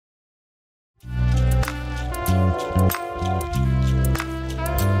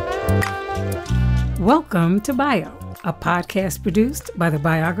Welcome to Bio, a podcast produced by the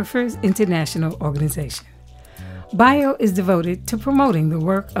Biographers International Organization. Bio is devoted to promoting the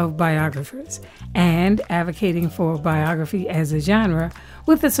work of biographers and advocating for biography as a genre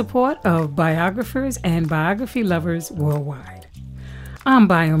with the support of biographers and biography lovers worldwide. I'm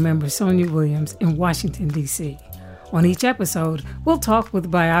Bio member Sonia Williams in Washington, D.C. On each episode, we'll talk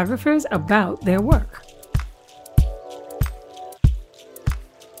with biographers about their work.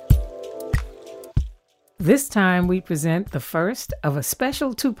 This time, we present the first of a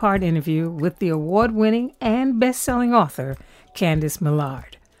special two-part interview with the award-winning and best-selling author, Candice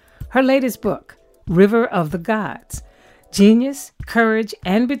Millard. Her latest book, River of the Gods, Genius, Courage,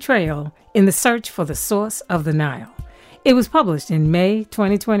 and Betrayal in the Search for the Source of the Nile. It was published in May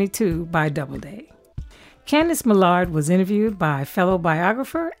 2022 by Doubleday. Candice Millard was interviewed by fellow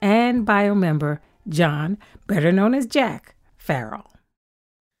biographer and bio member John, better known as Jack, Farrell.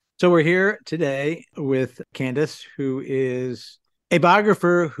 So we're here today with Candice, who is a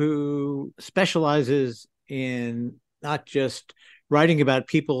biographer who specializes in not just writing about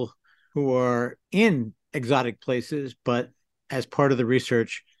people who are in exotic places, but as part of the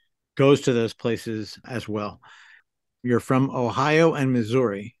research, goes to those places as well. You're from Ohio and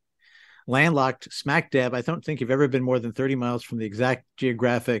Missouri, landlocked smack dab. I don't think you've ever been more than 30 miles from the exact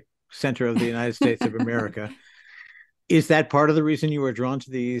geographic center of the United States of America. Is that part of the reason you were drawn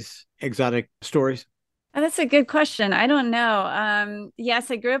to these exotic stories? That's a good question. I don't know. Yes,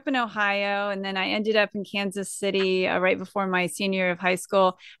 I grew up in Ohio, and then I ended up in Kansas City right before my senior year of high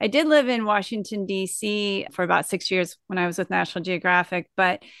school. I did live in Washington, D.C. for about 6 years when I was with National Geographic,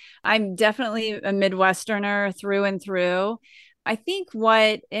 but I'm definitely a Midwesterner through and through. I think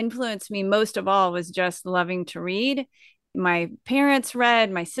what influenced me most of all was just loving to read. My parents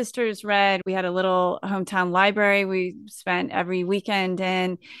read, my sisters read. We had a little hometown library we spent every weekend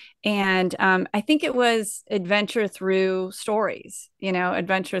in. And I think it was adventure through stories,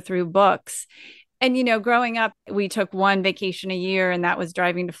 adventure through books. And, growing up, we took one vacation a year, and that was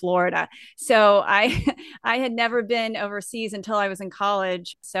driving to Florida. So I had never been overseas until I was in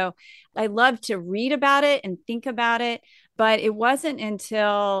college. So I loved to read about it and think about it. But it wasn't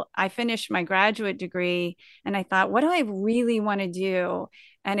until I finished my graduate degree and I thought, what do I really want to do?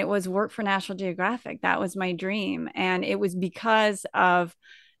 And it was work for National Geographic. That was my dream. And it was because of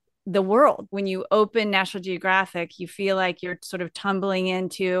the world. When you open National Geographic, you feel like you're sort of tumbling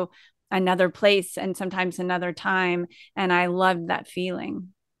into another place and sometimes another time. And I loved that feeling.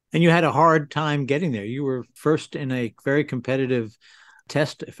 And you had a hard time getting there. You were first in a very competitive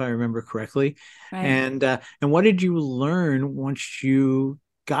test, if I remember correctly. Right. And what did you learn once you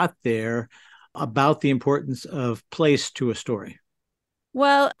got there about the importance of place to a story?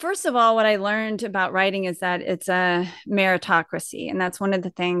 Well, first of all, what I learned about writing is that it's a meritocracy. And that's one of the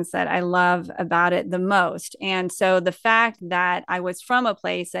things that I love about it the most. And so the fact that I was from a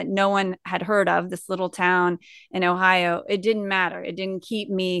place that no one had heard of, this little town in Ohio, it didn't matter. It didn't keep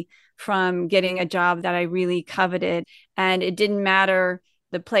me from getting a job that I really coveted. And it didn't matter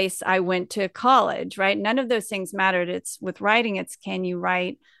the place I went to college, right? None of those things mattered. It's with writing, it's can you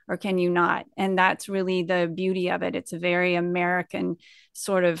write or can you not? And that's really the beauty of it. It's a very American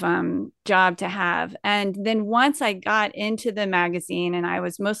sort of job to have. And then once I got into the magazine, and I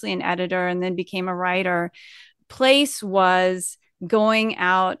was mostly an editor and then became a writer, place was going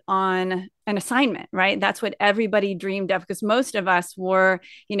out on an assignment, right? That's what everybody dreamed of, because most of us were,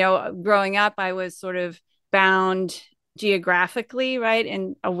 growing up, I was sort of bound geographically, right?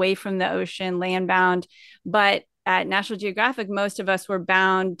 And away from the ocean, land bound. But at National Geographic, most of us were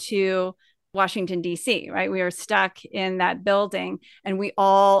bound to Washington, D.C., right? We were stuck in that building, and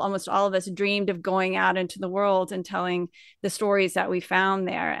almost all of us dreamed of going out into the world and telling the stories that we found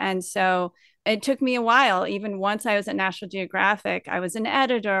there. And so it took me a while. Even once I was at National Geographic, I was an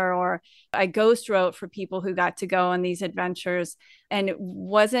editor, or I ghost wrote for people who got to go on these adventures. And it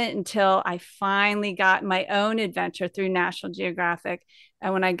wasn't until I finally got my own adventure through National Geographic,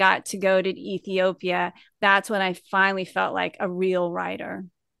 and when I got to go to Ethiopia, that's when I finally felt like a real writer.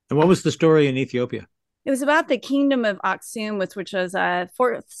 And what was the story in Ethiopia? It was about the kingdom of Aksum, which was a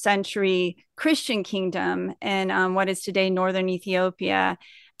 4th century Christian kingdom in what is today northern Ethiopia,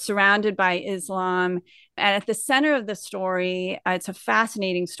 surrounded by Islam. And at the center of the story, it's a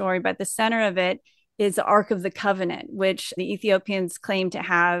fascinating story, but the center of it is the Ark of the Covenant, which the Ethiopians claim to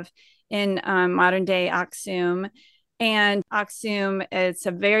have in modern day Aksum. And Aksum, it's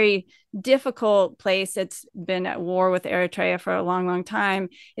a very difficult place. It's been at war with Eritrea for a long, long time.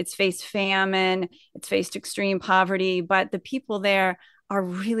 It's faced famine. It's faced extreme poverty. But the people there are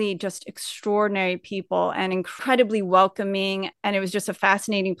really just extraordinary people and incredibly welcoming. And it was just a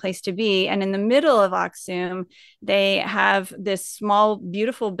fascinating place to be. And in the middle of Aksum, they have this small,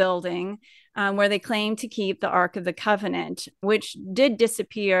 beautiful building where they claim to keep the Ark of the Covenant, which did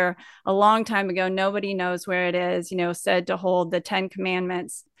disappear a long time ago. Nobody knows where it is, said to hold the 10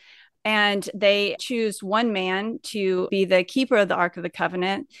 Commandments. And they choose one man to be the keeper of the Ark of the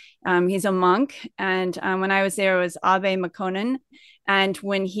Covenant. He's a monk. And when I was there, it was Abe Makonnen. And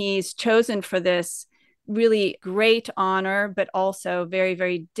when he's chosen for this really great honor, but also very,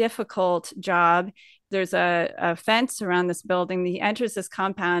 very difficult job, there's a fence around this building. He enters this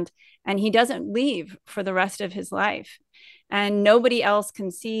compound and he doesn't leave for the rest of his life. And nobody else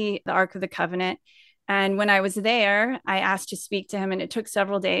can see the Ark of the Covenant. And when I was there, I asked to speak to him, and it took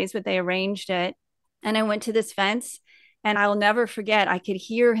several days, but they arranged it. And I went to this fence, and I'll never forget, I could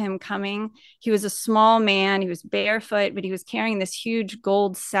hear him coming. He was a small man. He was barefoot, but he was carrying this huge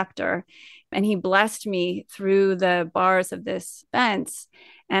gold scepter. And he blessed me through the bars of this fence.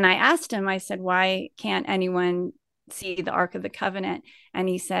 And I asked him, I said, why can't anyone see the Ark of the Covenant? And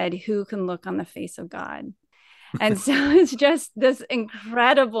he said, who can look on the face of God? And so it's just this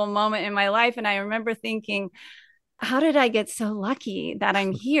incredible moment in my life. And I remember thinking, how did I get so lucky that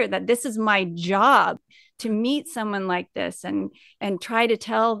I'm here, that this is my job, to meet someone like this and try to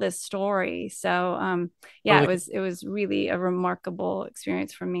tell this story. So it was really a remarkable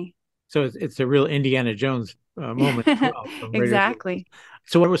experience for me. So it's a real Indiana Jones moment as well. Exactly.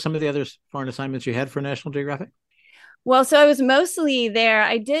 So what were some of the other foreign assignments you had for National Geographic? Well, so I was mostly there.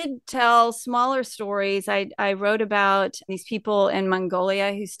 I did tell smaller stories. I wrote about these people in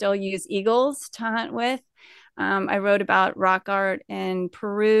Mongolia who still use eagles to hunt with. I wrote about rock art in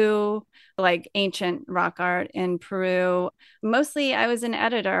Peru, like ancient rock art in Peru. Mostly I was an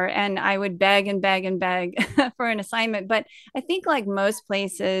editor, and I would beg and beg and beg for an assignment. But I think, like most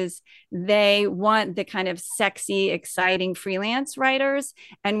places, they want the kind of sexy, exciting freelance writers.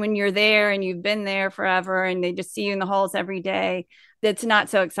 And when you're there and you've been there forever and they just see you in the halls every day, it's not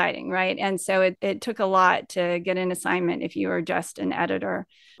so exciting, right? And so it took a lot to get an assignment if you were just an editor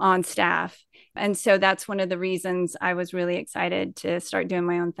on staff. And so that's one of the reasons I was really excited to start doing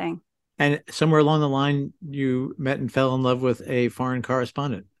my own thing. And somewhere along the line, you met and fell in love with a foreign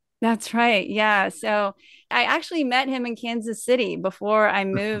correspondent. That's right. Yeah. So I actually met him in Kansas City before I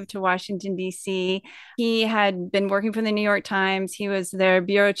moved to Washington, D.C. He had been working for the New York Times. He was their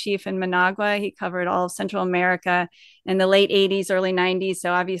bureau chief in Managua. He covered all of Central America in the late 80s, early 90s.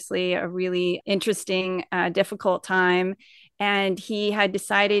 So obviously a really interesting, difficult time. And he had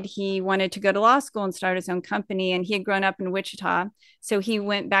decided he wanted to go to law school and start his own company. And he had grown up in Wichita. So he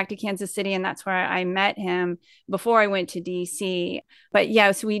went back to Kansas City, and that's where I met him before I went to DC. But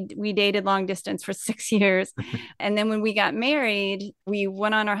yeah, so we dated long distance for 6 years. And then when we got married, we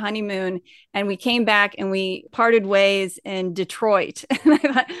went on our honeymoon, and we came back and we parted ways in Detroit. And I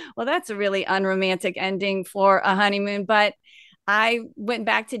thought, well, that's a really unromantic ending for a honeymoon. But I went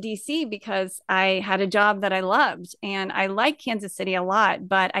back to DC because I had a job that I loved, and I liked Kansas City a lot,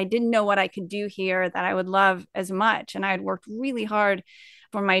 but I didn't know what I could do here that I would love as much. And I had worked really hard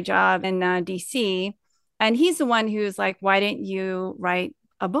for my job in DC. And he's the one who's like, why didn't you write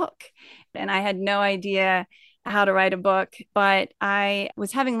a book? And I had no idea how to write a book, but I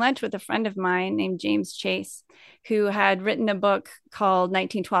was having lunch with a friend of mine named James Chase, who had written a book called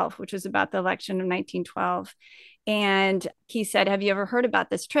 1912, which was about the election of 1912. And he said, have you ever heard about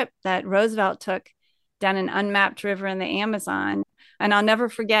this trip that Roosevelt took down an unmapped river in the Amazon? And I'll never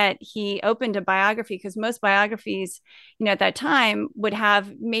forget, he opened a biography, because most biographies, at that time would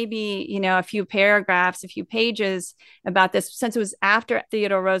have maybe, a few paragraphs, a few pages about this. Since it was after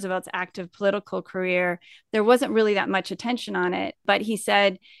Theodore Roosevelt's active political career, there wasn't really that much attention on it. But he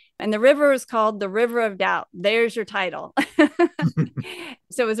said, and the river is called the River of Doubt. There's your title.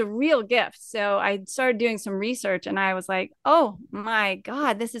 So it was a real gift. So I started doing some research, and I was like, oh my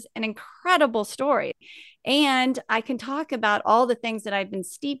God, this is an incredible story. And I can talk about all the things that I've been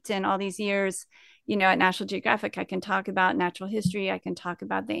steeped in all these years, at National Geographic. I can talk about natural history. I can talk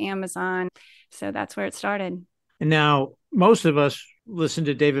about the Amazon. So that's where it started. And now most of us listen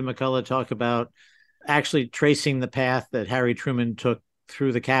to David McCullough talk about actually tracing the path that Harry Truman took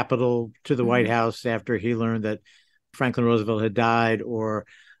through the Capitol to the White House after he learned that Franklin Roosevelt had died, or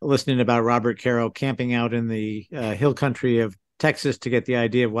listening about Robert Caro camping out in the hill country of Texas to get the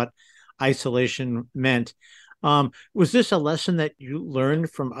idea of what isolation meant. Was this a lesson that you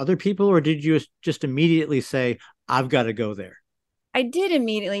learned from other people, or did you just immediately say, I've got to go there? I did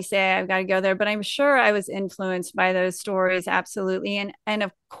immediately say I've got to go there, but I'm sure I was influenced by those stories. Absolutely. And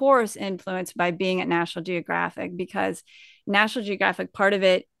of course, influenced by being at National Geographic, because National Geographic, part of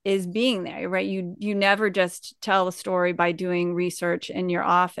it is being there, right? You never just tell a story by doing research in your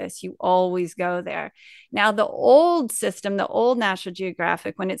office. You always go there. Now, the old system, the old National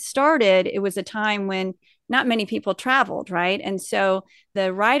Geographic, when it started, it was a time when not many people traveled, right? And so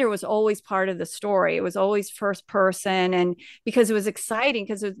the writer was always part of the story. It was always first person. And because it was exciting,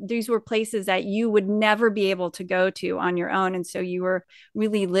 because these were places that you would never be able to go to on your own. And so you were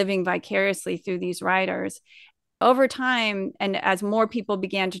really living vicariously through these writers. Over time, and as more people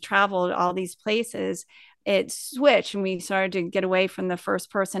began to travel to all these places, it switched and we started to get away from the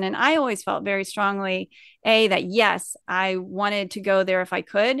first person. And I always felt very strongly, A, that yes, I wanted to go there if I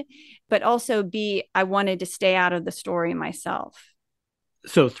could, but also B, I wanted to stay out of the story myself.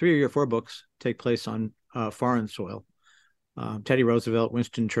 So 3 of your 4 books take place on foreign soil. Teddy Roosevelt,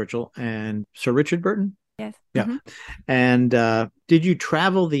 Winston Churchill, and Sir Richard Burton. Yes. Yeah. Mm-hmm. And did you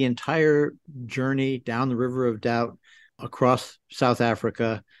travel the entire journey down the River of Doubt across South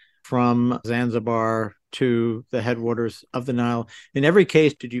Africa from Zanzibar to the headwaters of the Nile? In every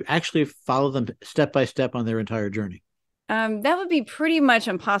case, did you actually follow them step by step on their entire journey? That would be pretty much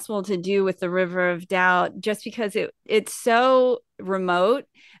impossible to do with the River of Doubt, just because it's so remote.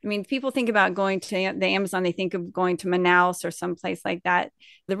 I mean, people think about going to the Amazon, they think of going to Manaus or someplace like that.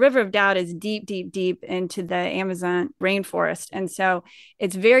 The River of Doubt is deep, deep, deep into the Amazon rainforest. And so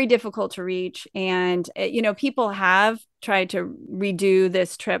it's very difficult to reach. And, people have tried to redo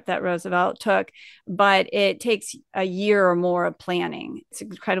this trip that Roosevelt took, but it takes a year or more of planning. It's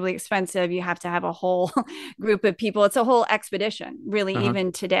incredibly expensive. You have to have a whole group of people. It's a whole expedition, really,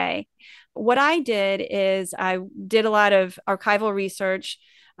 even today. What I did is I did a lot of archival research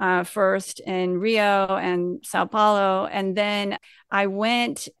first in Rio and Sao Paulo. And then I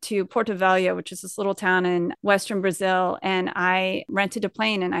went to Porto Velho, which is this little town in Western Brazil. And I rented a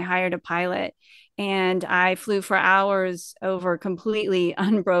plane and I hired a pilot. And I flew for hours over completely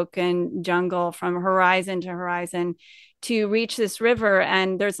unbroken jungle from horizon to horizon to reach this river.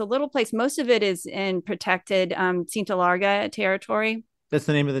 And there's a little place, most of it is in protected Cinta Larga territory. That's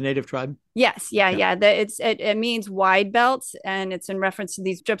the name of the native tribe? Yes. Yeah. It means wide belts, and it's in reference to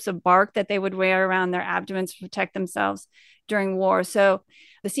these strips of bark that they would wear around their abdomens to protect themselves during war. So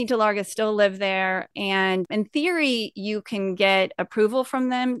the Cinta Larga still live there. And in theory, you can get approval from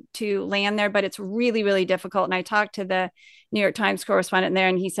them to land there, but it's really, really difficult. And I talked to the New York Times correspondent there,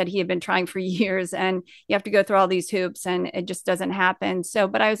 and he said he had been trying for years, and you have to go through all these hoops and it just doesn't happen. So,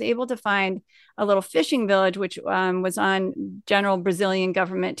 but I was able to find a little fishing village, which was on general Brazilian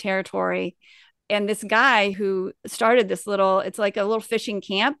government territory. And this guy who started this it's like a little fishing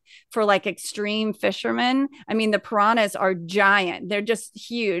camp for like extreme fishermen. I mean, the piranhas are giant. They're just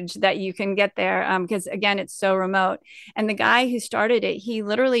huge that you can get there because, again, it's so remote. And the guy who started it, he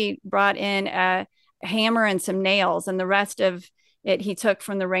literally brought in a hammer and some nails, and the rest of it he took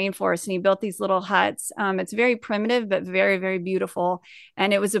from the rainforest, and he built these little huts. It's very primitive, but very, very beautiful.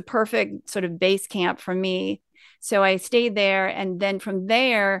 And it was a perfect sort of base camp for me. So I stayed there. And then from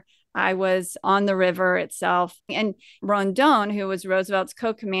there, I was on the river itself. And Rondon, who was Roosevelt's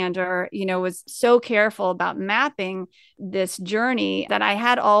co-commander, was so careful about mapping this journey that I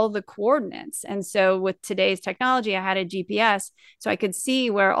had all the coordinates. And so with today's technology, I had a GPS, so I could see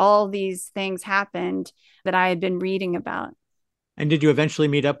where all these things happened that I had been reading about. And did you eventually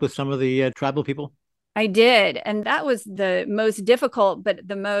meet up with some of the tribal people? I did. And that was the most difficult, but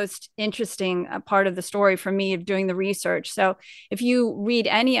the most interesting part of the story for me of doing the research. So if you read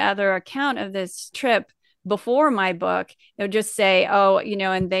any other account of this trip before my book, it would just say,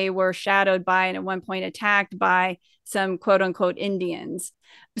 and they were shadowed by and at one point attacked by some quote unquote Indians.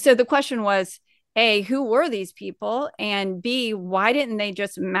 So the question was, A, who were these people? And B, why didn't they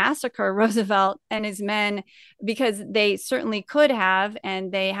just massacre Roosevelt and his men? Because they certainly could have,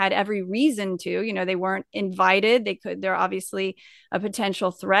 and they had every reason to. They weren't invited. They're obviously a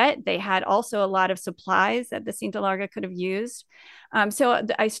potential threat. They had also a lot of supplies that the Cinta Larga could have used. So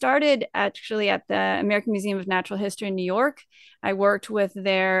I started actually at the American Museum of Natural History in New York. I worked with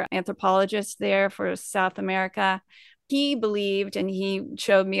their anthropologist there for South America. He believed, and he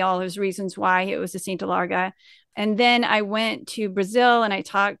showed me all his reasons why it was the Cinta Larga. And then I went to Brazil and I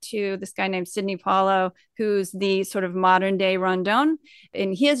talked to this guy named Sidney Paulo, who's the sort of modern day Rondon.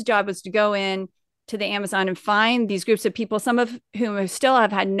 And his job was to go in to the Amazon and find these groups of people, some of whom still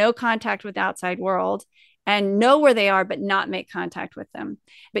have had no contact with the outside world and know where they are, but not make contact with them.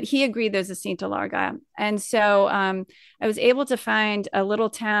 But he agreed there's a Cinta Larga. And so I was able to find a little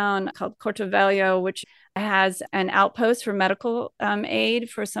town called Porto Velho, which has an outpost for medical aid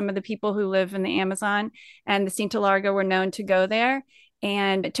for some of the people who live in the Amazon. And the Cinta Larga were known to go there.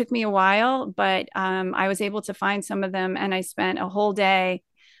 And it took me a while, but I was able to find some of them, and I spent a whole day.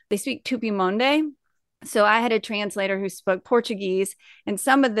 They speak Tupi-Monde. So I had a translator who spoke Portuguese, and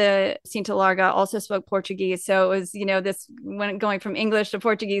some of the Cinta Larga also spoke Portuguese. So it was, this went going from English to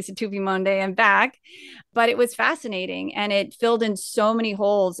Portuguese to Tupi-Monde and back. But it was fascinating, and it filled in so many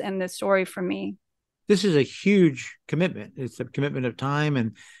holes in the story for me. This is a huge commitment. It's a commitment of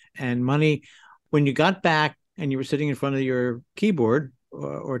time and money. When you got back and you were sitting in front of your keyboard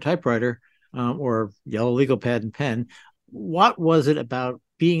or typewriter or yellow legal pad and pen, what was it about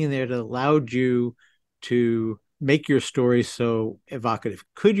being in there that allowed you to make your story so evocative?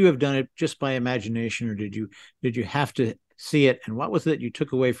 Could you have done it just by imagination, or did you have to see it? And what was it that you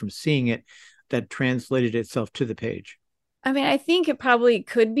took away from seeing it that translated itself to the page? I mean, I think it probably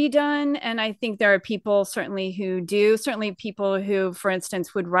could be done. And I think there are people certainly who do, certainly people who, for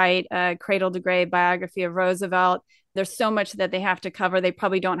instance, would write a cradle to grave biography of Roosevelt. There's so much that they have to cover. They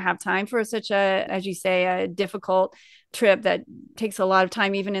probably don't have time for such a, as you say, a difficult trip that takes a lot of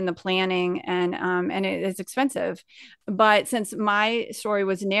time, even in the planning, and it is expensive. But since my story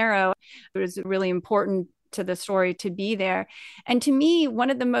was narrow, it was really important to the story to be there. And to me, one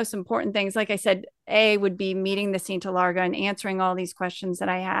of the most important things, like I said, A, would be meeting the Cinta Larga and answering all these questions that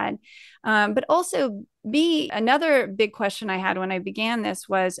I had. But also B, another big question I had when I began this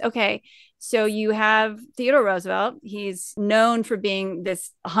was, okay, so you have Theodore Roosevelt. He's known for being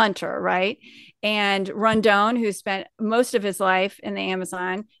this hunter, right? And Rondon, who spent most of his life in the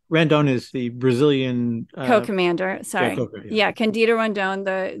Amazon. Rondon is the Brazilian co-commander. Sorry. Yeah, Candido Rondon,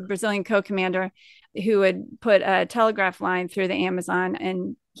 the Brazilian co-commander, who would put a telegraph line through the Amazon,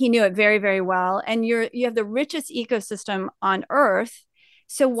 and he knew it very, very well. And you have the richest ecosystem on Earth.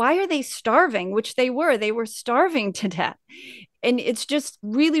 So why are they starving? Which they were starving to death. And it's just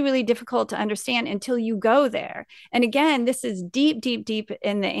really, really difficult to understand until you go there. And again, this is deep, deep, deep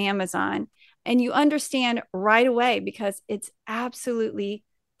in the Amazon. And you understand right away because it's absolutely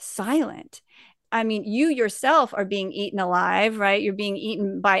silent. I mean, you yourself are being eaten alive, right? You're being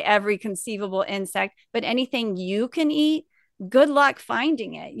eaten by every conceivable insect, but anything you can eat, good luck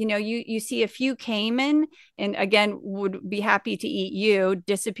finding it. You see a few caiman, and again, would be happy to eat you,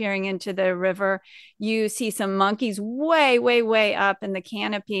 disappearing into the river. You see some monkeys way, way, way up in the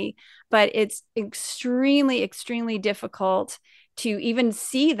canopy, but it's extremely, extremely difficult to even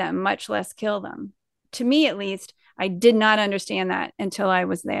see them, much less kill them. To me, at least, I did not understand that until I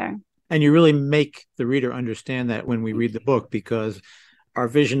was there. And you really make the reader understand that when we read the book, because our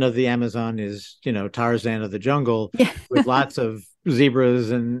vision of the Amazon is, Tarzan of the jungle with lots of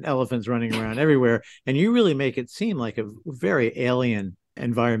zebras and elephants running around everywhere. And you really make it seem like a very alien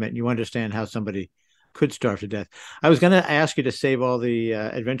environment. You understand how somebody could starve to death. I was going to ask you to save all the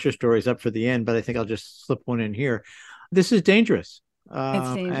adventure stories up for the end, but I think I'll just slip one in here. This is dangerous.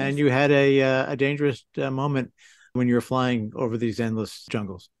 It's dangerous. And you had a dangerous moment when you were flying over these endless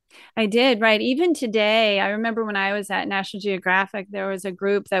jungles. I did, right. Even today, I remember when I was at National Geographic, there was a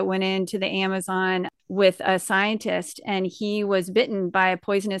group that went into the Amazon with a scientist, and he was bitten by a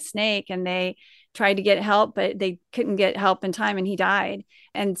poisonous snake, and they tried to get help, but they couldn't get help in time, and he died.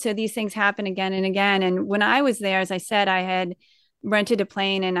 And so these things happen again and again. And when I was there, as I said, I had rented a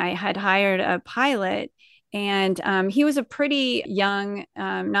plane and I had hired a pilot. And he was a pretty young,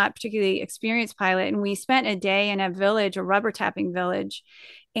 not particularly experienced pilot. And we spent a day in a village, a rubber tapping village.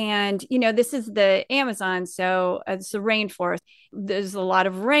 And, this is the Amazon. So it's the rainforest. There's a lot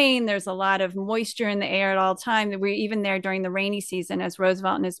of rain. There's a lot of moisture in the air at all times. We're even there during the rainy season, as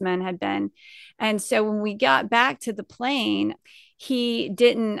Roosevelt and his men had been. And so when we got back to the plane, he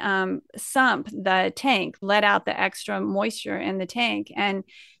didn't sump the tank, let out the extra moisture in the tank. And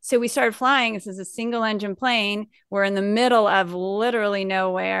so we started flying. This is a single engine plane. We're in the middle of literally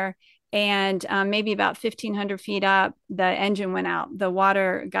nowhere. And maybe about 1,500 feet up, the engine went out. The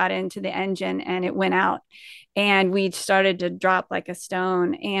water got into the engine and it went out. And we started to drop like a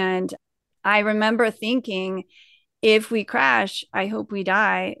stone. And I remember thinking, if we crash, I hope we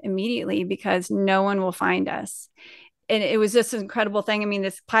die immediately because no one will find us. And it was just an incredible thing. I mean,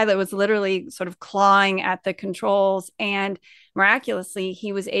 this pilot was literally sort of clawing at the controls, and miraculously,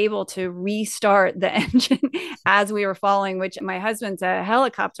 he was able to restart the engine as we were falling, which my husband's a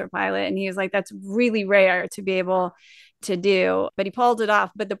helicopter pilot. And he was like, that's really rare to be able to do, but he pulled it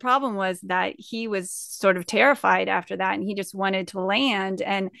off. But the problem was that he was sort of terrified after that, and he just wanted to land.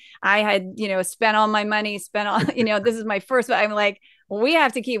 And I had, spent all my money, this is my first, I'm like, we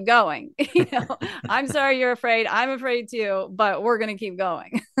have to keep going. I'm sorry you're afraid. I'm afraid too, but we're going to keep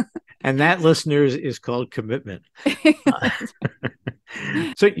going. And that, listeners, is called commitment.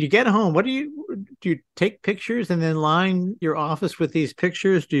 So you get home. What do you do you take pictures and then line your office with these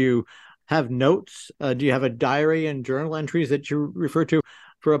pictures? Do you have notes? Do you have a diary and journal entries that you refer to?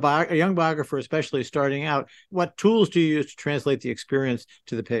 For a young biographer, especially starting out, what tools do you use to translate the experience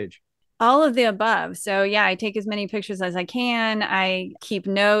to the page? All of the above. So yeah, I take as many pictures as I can. I keep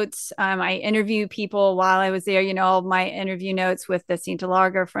notes. I interview people while I was there, all my interview notes with the Cinta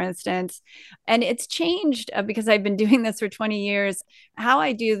Larga, for instance. And it's changed because I've been doing this for 20 years. How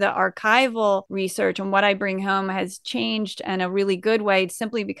I do the archival research and what I bring home has changed in a really good way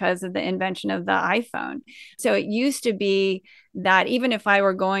simply because of the invention of the iPhone. So it used to be that even if I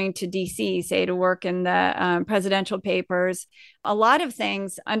were going to DC, say to work in the presidential papers, a lot of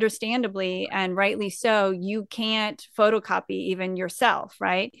things, understandably and rightly so, you can't photocopy even yourself,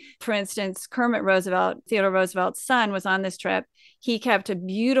 right? For instance, Kermit Roosevelt, Theodore Roosevelt's son, was on this trip. He kept a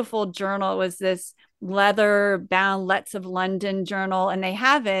beautiful journal. It was this leather bound Letts of London journal, and they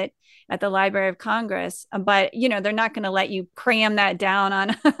have it at the Library of Congress, but they're not going to let you cram that down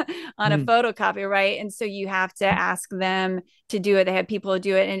on on a photocopy, right? And so you have to ask them to do it. They have people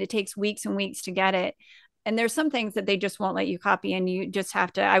do it, and it takes weeks and weeks to get it. And there's some things that they just won't let you copy, and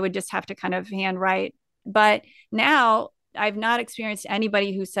I would just have to kind of handwrite. But now I've not experienced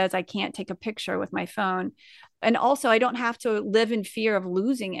anybody who says I can't take a picture with my phone. And also, I don't have to live in fear of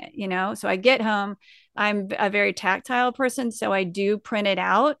losing it, So I get home, I'm a very tactile person, so I do print it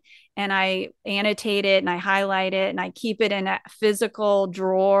out and I annotate it and I highlight it and I keep it in a physical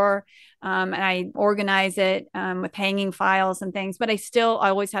drawer, and I organize it with hanging files and things. But I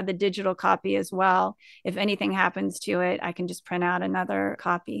always have the digital copy as well. If anything happens to it, I can just print out another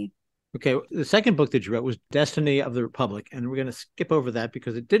copy. Okay, the second book that you wrote was Destiny of the Republic, and we're going to skip over that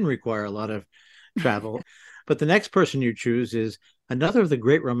because it didn't require a lot of travel. But the next person you choose is another of the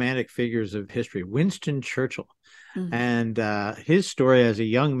great romantic figures of history, Winston Churchill. Mm-hmm. And his story as a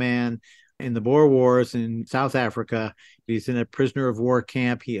young man in the Boer Wars in South Africa. He's in a prisoner of war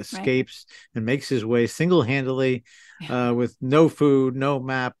camp. He escapes and makes his way single-handedly with no food, no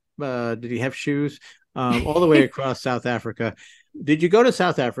map. Did he have shoes? All the way across South Africa. Did you go to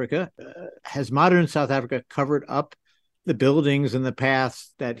South Africa? Has modern South Africa covered up the buildings and the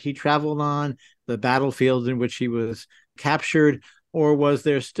paths that he traveled on, the battlefields in which he was captured, or was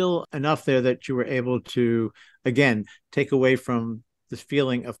there still enough there that you were able to, again, take away from this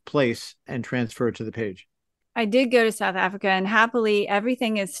feeling of place and transfer it to the page? I did go to South Africa, and happily,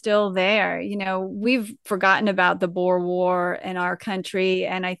 everything is still there. We've forgotten about the Boer War in our country,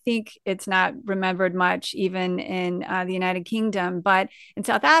 and I think it's not remembered much even in the United Kingdom. But in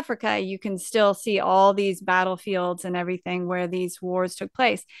South Africa, you can still see all these battlefields and everything where these wars took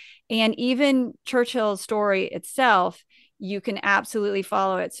place. And even Churchill's story itself, you can absolutely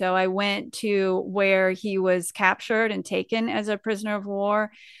follow it. So I went to where he was captured and taken as a prisoner of war.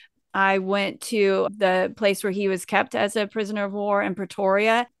 I went to the place where he was kept as a prisoner of war in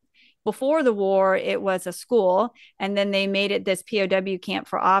Pretoria. Before the war, it was a school, and then they made it this POW camp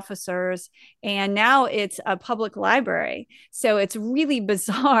for officers, and now it's a public library. So it's really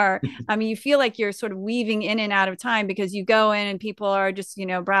bizarre. I mean, you feel like you're sort of weaving in and out of time because you go in and people are just,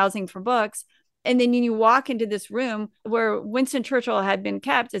 browsing for books. And then you walk into this room where Winston Churchill had been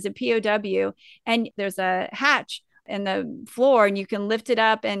kept as a POW, and there's a hatch in the floor and you can lift it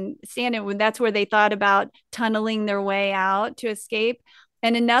up and stand it. That's where they thought about tunneling their way out to escape.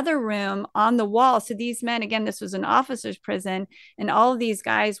 And another room on the wall. So these men, again, this was an officer's prison, and all of these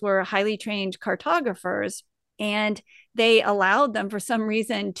guys were highly trained cartographers, and they allowed them for some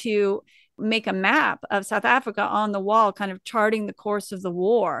reason to make a map of South Africa on the wall, kind of charting the course of the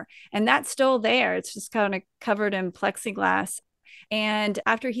war. And that's still there. It's just kind of covered in plexiglass. And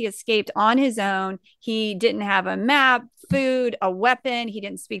after he escaped on his own, he didn't have a map, food, a weapon. He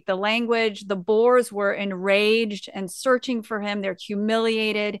didn't speak the language. The Boers were enraged and searching for him. They're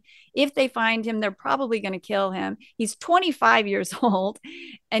humiliated. If they find him, they're probably going to kill him. He's 25 years old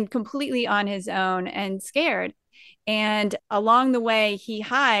and completely on his own and scared. And along the way, he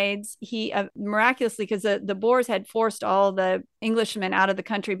hides. He miraculously, because the Boers had forced all the Englishmen out of the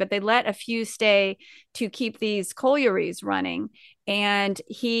country, but they let a few stay to keep these collieries running. And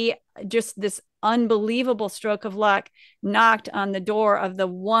he, just this unbelievable stroke of luck, knocked on the door of the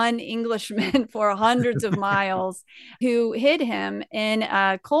one Englishman for hundreds of miles who hid him in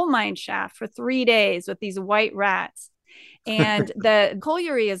a coal mine shaft for 3 days with these white rats. And the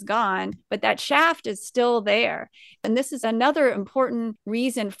colliery is gone, but that shaft is still there. And this is another important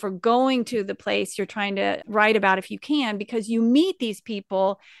reason for going to the place you're trying to write about if you can, because you meet these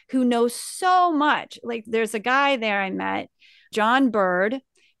people who know so much. Like there's a guy there I met, John Bird,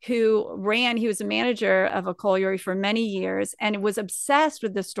 he was a manager of a colliery for many years and was obsessed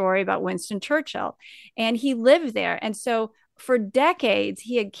with the story about Winston Churchill. And he lived there. And so for decades,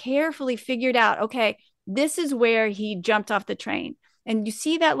 he had carefully figured out, okay, this is where he jumped off the train. And you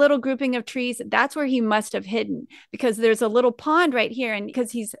see that little grouping of trees, that's where he must have hidden, because there's a little pond right here. And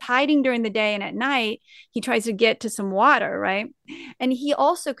because he's hiding during the day and at night, he tries to get to some water, right? And he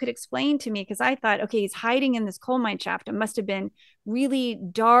also could explain to me, because I thought, okay, he's hiding in this coal mine shaft. It must have been really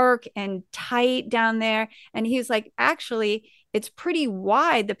dark and tight down there. And he was like, actually, it's pretty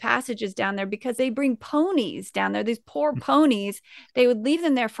wide, the passages down there, because they bring ponies down there. These poor ponies, they would leave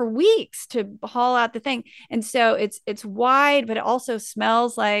them there for weeks to haul out the thing. And so it's wide, but it also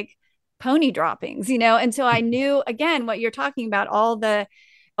smells like pony droppings, And so I knew, again, what you're talking about, all the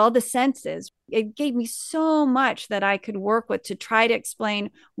senses. It gave me so much that I could work with to try to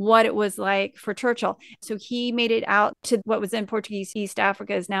explain what it was like for Churchill. So he made it out to what was in Portuguese East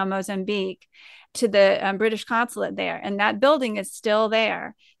Africa, is now Mozambique, to the British consulate there. And that building is still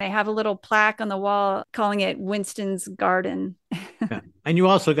there. They have a little plaque on the wall calling it Winston's Garden. Yeah. And you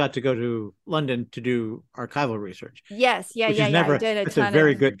also got to go to London to do archival research. Yes. Yeah. I did it's a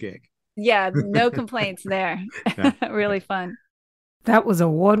very good gig. Yeah. No complaints there. Really fun. That was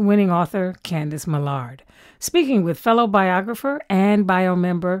award-winning author Candice Millard, speaking with fellow biographer and bio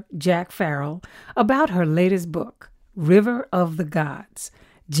member Jack Farrell about her latest book, River of the Gods: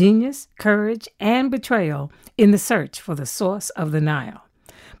 Genius, Courage, and Betrayal in the Search for the Source of the Nile,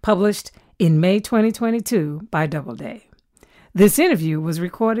 published in May 2022 by Doubleday. This interview was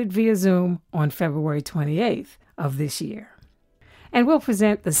recorded via Zoom on February 28th of this year. And we'll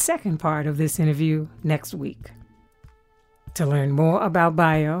present the second part of this interview next week. To learn more about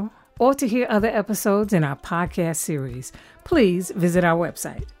Bio or to hear other episodes in our podcast series, please visit our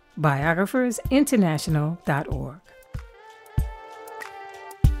website, biographersinternational.org.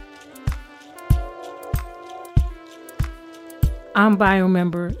 I'm Bio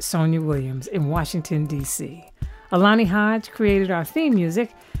member Sonia Williams in Washington, D.C. Alani Hodge created our theme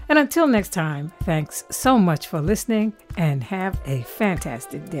music. And until next time, thanks so much for listening and have a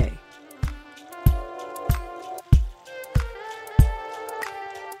fantastic day.